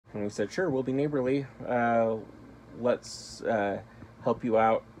And we said, sure, we'll be neighborly. Let's help you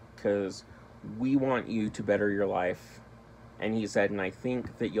out because we want you to better your life. And he said, and I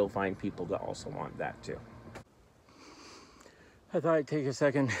think that you'll find people that also want that too. I thought I'd take a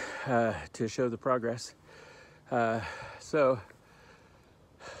second to show the progress.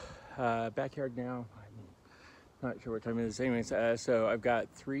 Backyard now. I'm not sure what time it is. Anyways, so I've got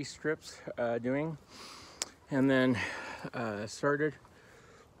 3 strips doing, and then started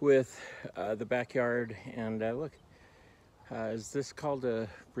with the backyard. And look, is this called a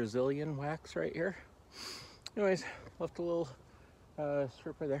Brazilian wax right here? Anyways, left a little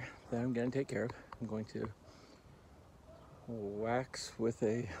strip right there that I'm gonna take care of. I'm going to wax with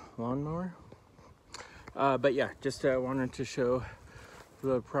a lawnmower. But yeah, just wanted to show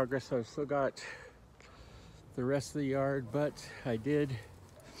the progress. I've still got the rest of the yard, but I did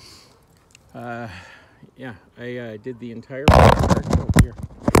yeah, I did the entire yard over here.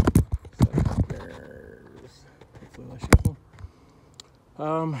 So there's hopefully less shaking.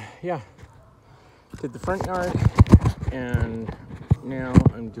 Yeah, did the front yard, and now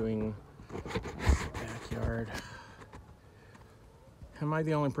I'm doing backyard. Am I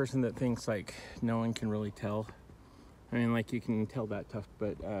the only person that thinks like no one can really tell? I mean, like, you can tell that tough,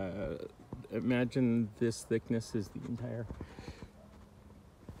 but imagine this thickness is the entire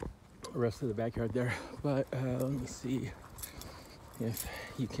rest of the backyard there. But let me see if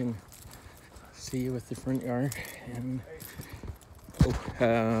you can see with the front yard. And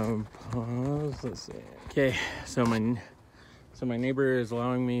pause. Let's see. Okay, so my neighbor is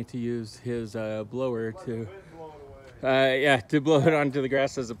allowing me to use his blower to to blow it onto the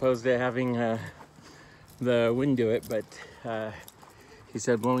grass as opposed to having the wind do it. But he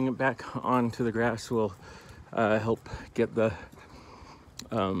said blowing it back onto the grass will help get the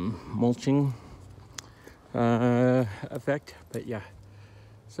mulching effect. But yeah,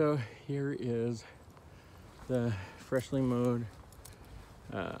 so here is the freshly mowed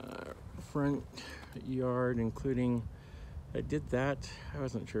front yard, including, I did that. I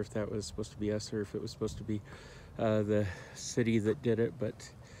wasn't sure if that was supposed to be us or if it was supposed to be the city that did it, but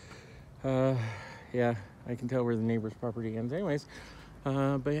yeah, I can tell where the neighbor's property ends. Anyways,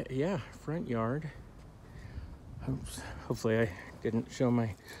 but yeah, front yard. Oops, hopefully I didn't show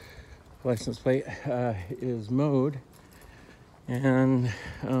my license plate. Is mowed, and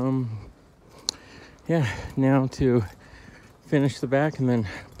yeah, now to finish the back and then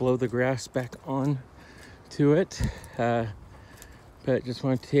blow the grass back on to it. But just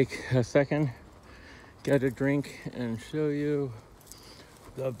want to take a second, get a drink, and show you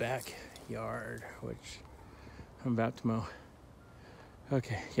the backyard, which I'm about to mow.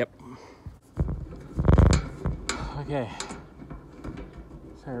 Okay, yep. Okay.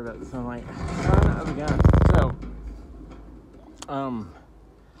 Sorry about the sunlight. Son of a gun. So,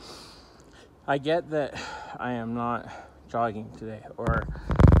 I get that I am not jogging today or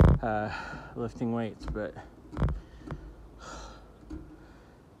lifting weights, but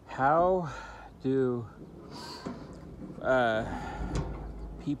how do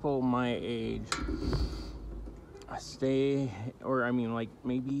people my age stay, or I mean, like,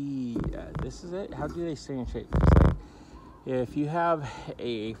 maybe this is it, how do they stay in shape? It's like, if you have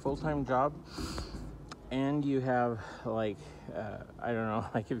a full-time job and you have, like, I don't know,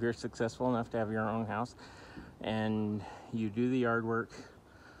 like, if you're successful enough to have your own house and you do the yard work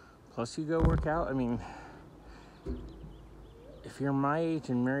plus you go work out, I mean, if you're my age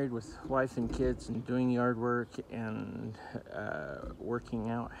and married with wife and kids and doing yard work and working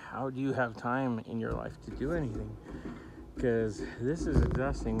out, how do you have time in your life to do anything? Because this is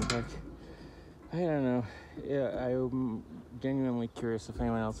exhausting. Like, I don't know. Yeah, I'm genuinely curious if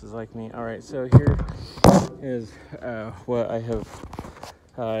anyone else is like me. All right, so here is what I have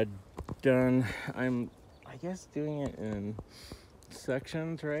done. I'm, I guess, doing it in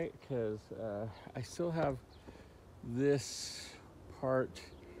sections, right? Because I still have this part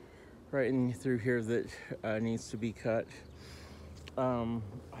right in through here that needs to be cut.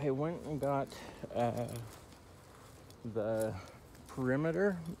 I went and got the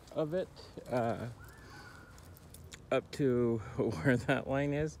perimeter of it up to where that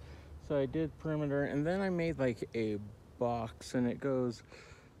line is. So I did perimeter, and then I made like a box, and it goes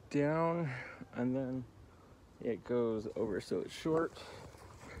down and then it goes over, so it's short.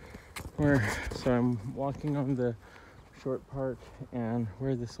 So I'm walking on the short part, and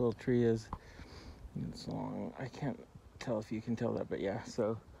where this little tree is, it's long. I can't tell if you can tell that, but yeah.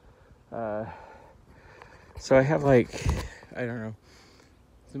 So I have, like, I don't know,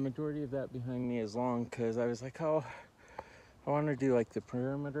 the majority of that behind me is long, because I was like, oh, I want to do like the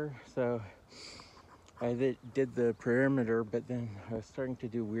perimeter. So did the perimeter, but then I was starting to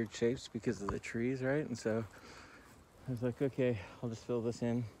do weird shapes because of the trees, right? And so I was like, okay, I'll just fill this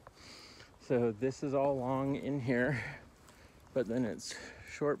in. So this is all long in here, but then it's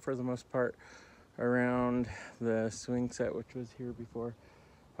short for the most part around the swing set, which was here before.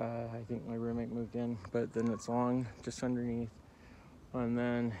 I think my roommate moved in, but then it's long just underneath. And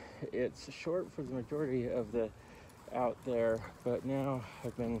then it's short for the majority of the out there, but now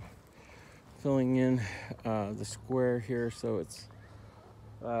I've been filling in the square here, so it's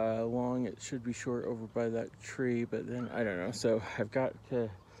long. It should be short over by that tree, but then I don't know. So I've got to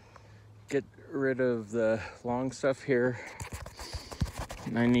get rid of the long stuff here,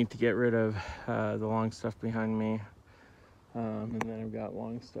 and I need to get rid of the long stuff behind me, and then I've got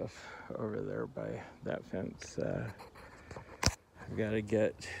long stuff over there by that fence. I've got to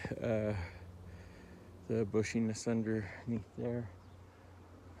get the bushiness underneath there.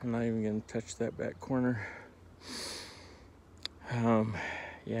 I'm not even going to touch that back corner.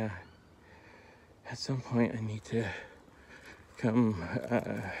 Yeah, at some point I need to come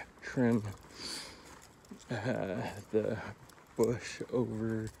trim the bush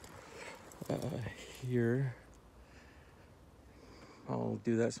over here. I'll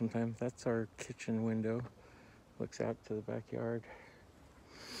do that sometime. That's our kitchen window. Looks out to the backyard.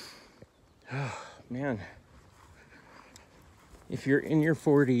 Oh, man. If you're in your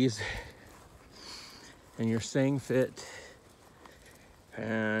 40s and you're staying fit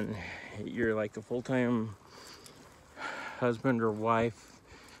and you're like a full-time husband or wife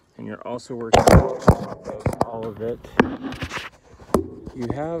and you're also working all of it, you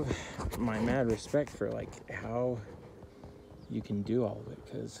have my mad respect for like how you can do all of it,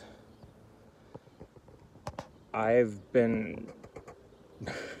 because I've been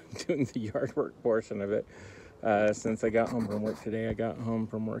doing the yard work portion of it since I got home from work today. I got home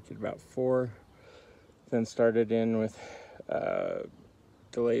from work at about 4, then started in with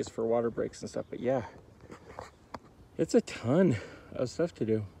delays for water breaks and stuff. But yeah, it's a ton of stuff to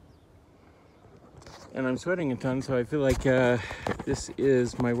do, and I'm sweating a ton, so I feel like this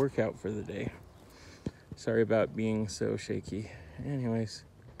is my workout for the day. Sorry about being so shaky. Anyways,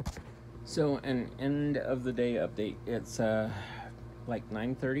 so an end of the day update. It's like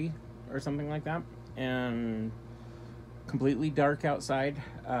 9:30 or something like that, and completely dark outside.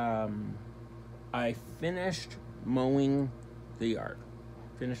 I finished mowing the yard.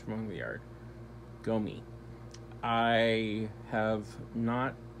 Go me. I have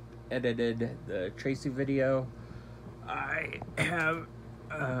not edited the Tracy video. I have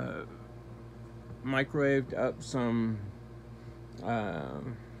microwaved up some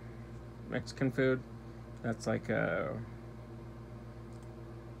Mexican food. That's like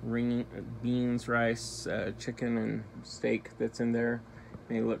beans, rice, chicken, and steak that's in there.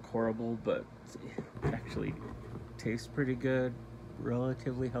 May look horrible, but it actually tastes pretty good,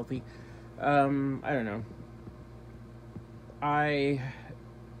 relatively healthy. I don't know. I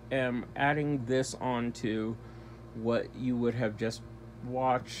am adding this on to what you would have just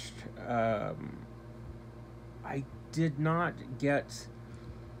watched. I did not get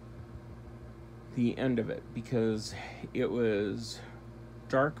the end of it because it was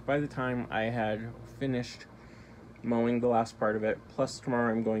dark by the time I had finished mowing the last part of it. Plus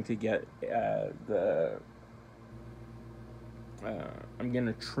tomorrow I'm going to get I'm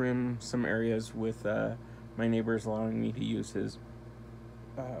gonna trim some areas with my neighbors allowing me to use his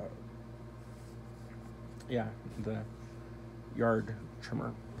the yard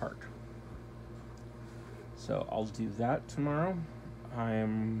trimmer part. So I'll do that tomorrow.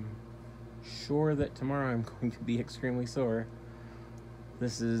 I'm sure that tomorrow I'm going to be extremely sore.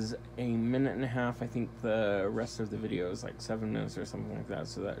 This is a minute and a half. I think the rest of the video is like 7 minutes or something like that,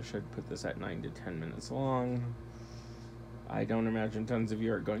 so that should put this at 9 to 10 minutes long. I don't imagine tons of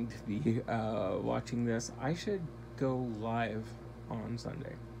you are going to be watching this. I should go live on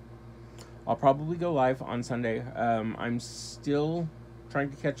Sunday. I'll probably go live on Sunday. I'm still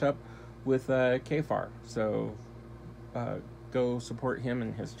trying to catch up with KFAR, so go support him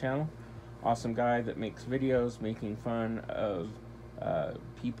and his channel. Awesome guy that makes videos making fun of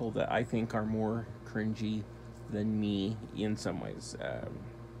people that I think are more cringy than me in some ways.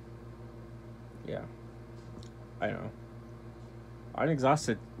 Yeah, I don't know. I'm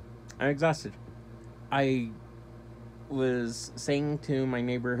exhausted. I was saying to my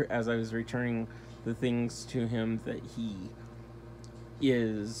neighbor as I was returning the things to him that he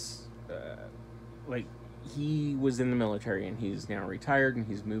is like, he was in the military and he's now retired and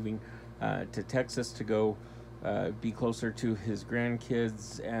he's moving to Texas to go be closer to his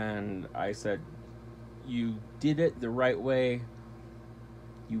grandkids. And I said, you did it the right way.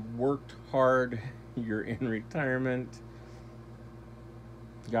 You worked hard. you're in retirement,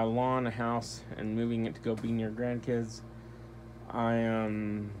 got a lawn, a house, and moving it to go be near grandkids. I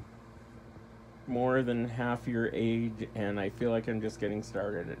am more than half your age, and I feel like I'm just getting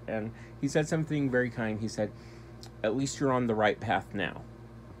started. And he said something very kind. He said, at least you're on the right path now.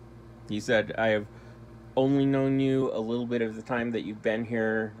 He said, I have only known you a little bit of the time that you've been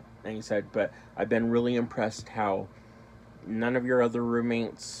here. And he said, but I've been really impressed how none of your other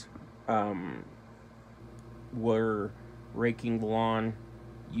roommates were raking the lawn.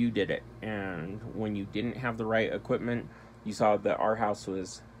 You did it. And when you didn't have the right equipment, you saw that our house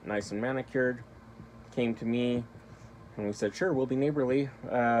was nice and manicured, came to me, and we said, sure, we'll be neighborly.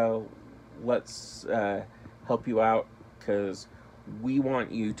 Let's help you out because we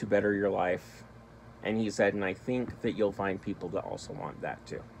want you to better your life. And he said, and I think that you'll find people that also want that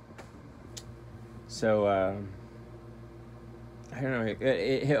too. So, I don't know,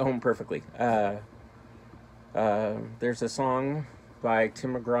 it hit home perfectly. There's a song by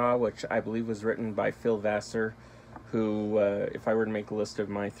Tim McGraw, which I believe was written by Phil Vassar, who, if I were to make a list of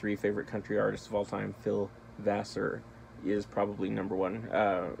my 3 favorite country artists of all time, Phil Vassar is probably number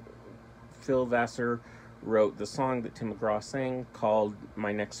 1. Phil Vassar wrote the song that Tim McGraw sang called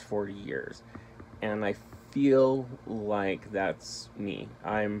My Next 40 Years. And I feel like that's me.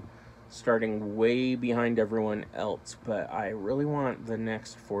 I'm starting way behind everyone else, but I really want the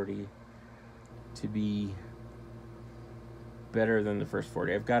next 40 to be better than the first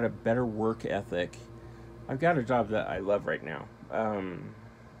 40. I've got a better work ethic. I've got a job that I love right now.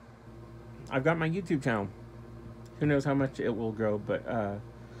 I've got my YouTube channel. Who knows how much it will grow, but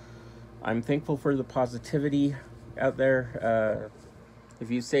I'm thankful for the positivity out there.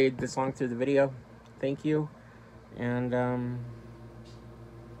 If you saved this long through the video, thank you. And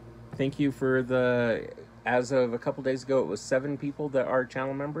thank you for as of a couple days ago, it was 7 people that are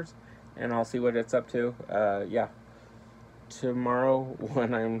channel members, and I'll see what it's up to. Yeah. Tomorrow,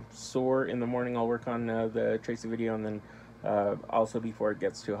 when I'm sore in the morning, I'll work on the Tracy video, and then also before it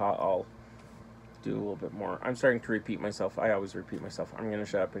gets too hot, I'll do a little bit more. I'm starting to repeat myself. I always repeat myself. I'm going to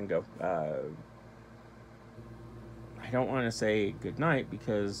shut up and go. I don't want to say good night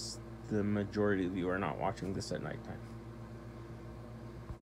because the majority of you are not watching this at nighttime.